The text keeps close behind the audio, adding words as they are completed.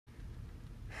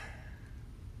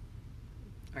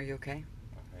Are you okay?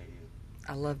 I hate you.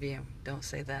 I love you. Don't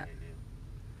say that. I hate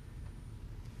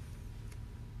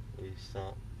you. Please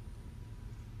stop.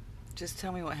 Just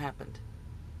tell me what happened.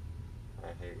 I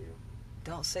hate you.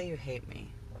 Don't say you hate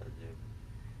me. I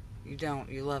do. You don't.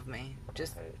 You love me.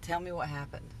 Just tell me what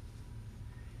happened.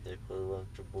 They put a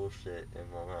bunch of bullshit in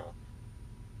my mouth.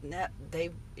 No,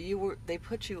 they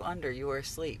put you under. You were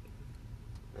asleep.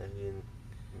 I mean,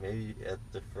 maybe at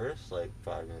the first 5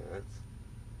 minutes,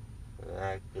 and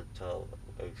I could tell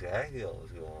exactly what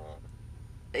was going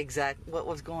on. What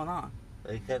was going on?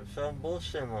 They kept throwing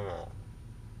bullshit in my mouth.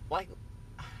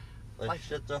 Like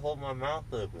shit to hold my mouth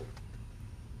open.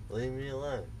 Leave me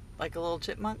alone. Like a little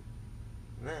chipmunk?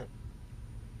 No.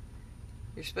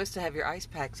 You're supposed to have your ice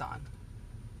packs on.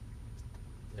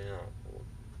 Yeah.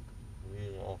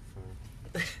 Leave it off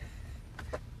from me.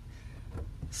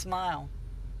 Smile.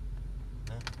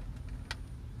 Huh?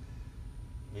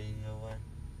 Be away.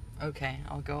 Okay,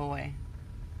 I'll go away.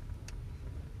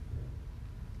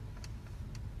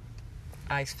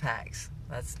 Ice packs.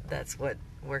 That's what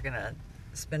we're gonna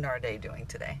spend our day doing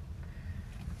today.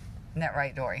 Isn't that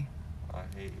right, Dory? I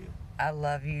hate you. I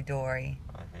love you, Dory.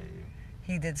 I hate you.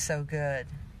 He did so good.